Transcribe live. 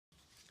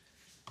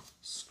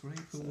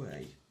scrape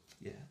away,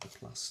 yeah, the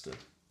plaster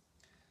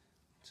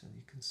until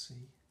you can see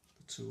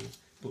the tool,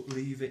 but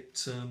leave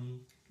it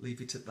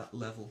at that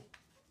level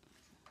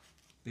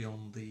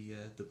beyond the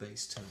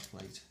base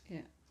template.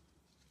 Yeah.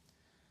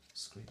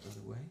 Scrape that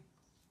away.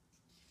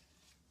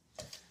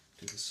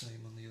 Do the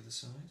same on the other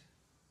side.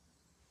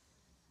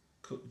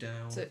 Cut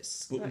down, So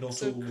it's but like not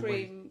so all the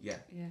cream, way.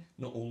 Yeah,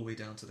 not all the way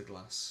down to the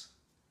glass.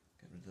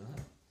 Get rid of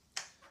that,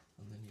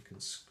 and then you can.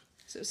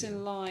 So it's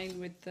in line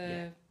with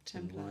the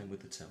template. In line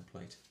with the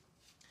template.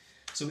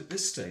 So at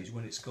this stage,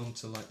 when it's gone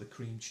to like the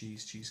cream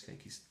cheese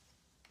cheesecakey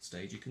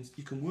stage,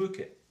 you can work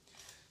it.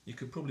 You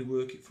can probably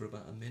work it for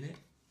about a minute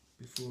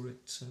before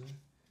it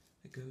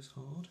goes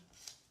hard.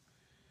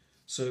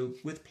 So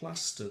with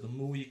plaster, the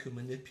more you can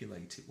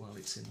manipulate it while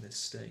it's in this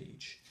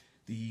stage,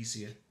 the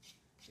easier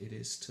it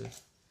is to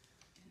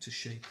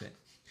shape it.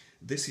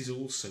 This is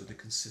also the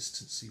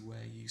consistency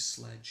where you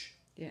sledge.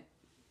 Yeah,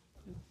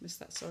 oh, missed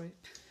that, sorry.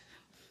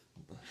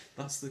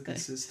 That's the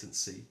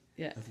consistency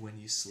of when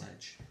you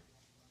sledge.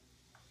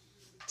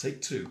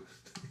 Take two.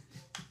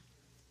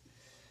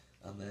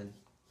 And then,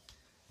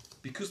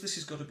 because this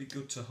has got to be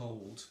good to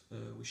hold,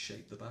 we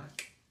shape the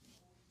back.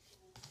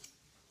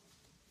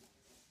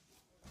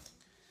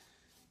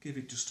 Give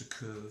it just a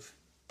curve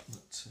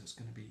that it's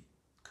going to be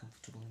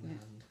comfortable in the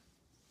hand.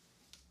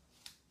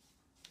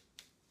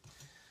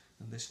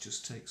 And this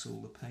just takes all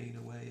the pain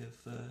away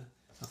of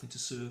having to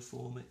serve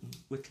form it and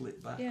whittle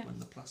it back when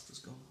the plaster's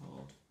gone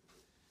hard.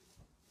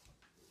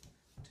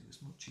 Do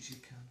as much as you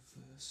can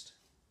first.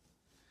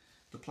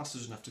 The plaster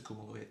doesn't have to come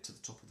all the way up to the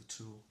top of the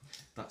tool.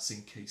 That's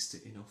encased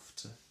it enough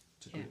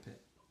to grip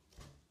it.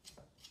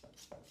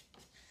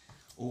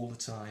 All the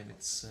time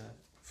it's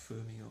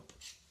firming up.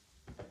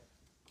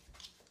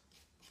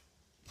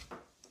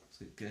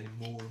 So it's getting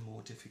more and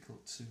more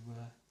difficult to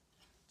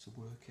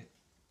work it.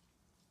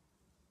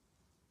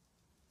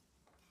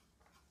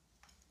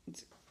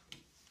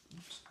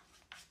 Oops.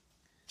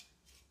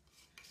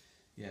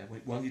 Yeah,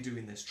 while you're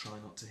doing this, try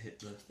not to hit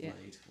the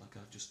blade like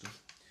I've just done.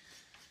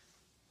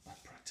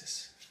 Bad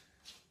practice.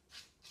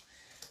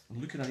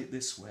 And looking at it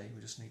this way,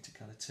 we just need to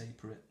kind of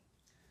taper it.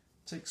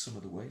 Take some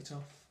of the weight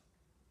off,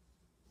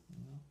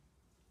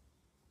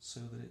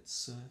 so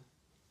that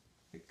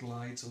it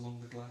glides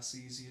along the glass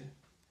easier.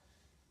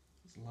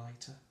 It's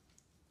lighter.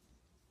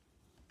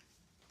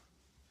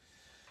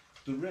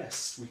 The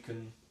rest we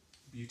can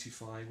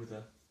beautify with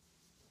a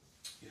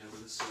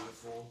serve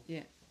form.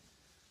 Yeah.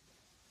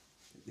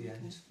 At the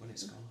end, when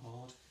it's gone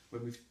hard,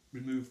 when we've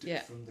removed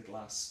it from the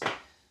glass,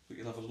 but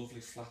you'll have a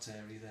lovely flat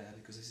area there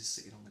because this is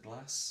sitting on the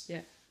glass.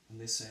 Yeah. And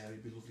this area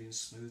will be lovely and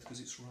smooth because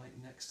it's right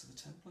next to the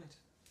template.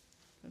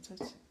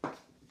 Fantastic.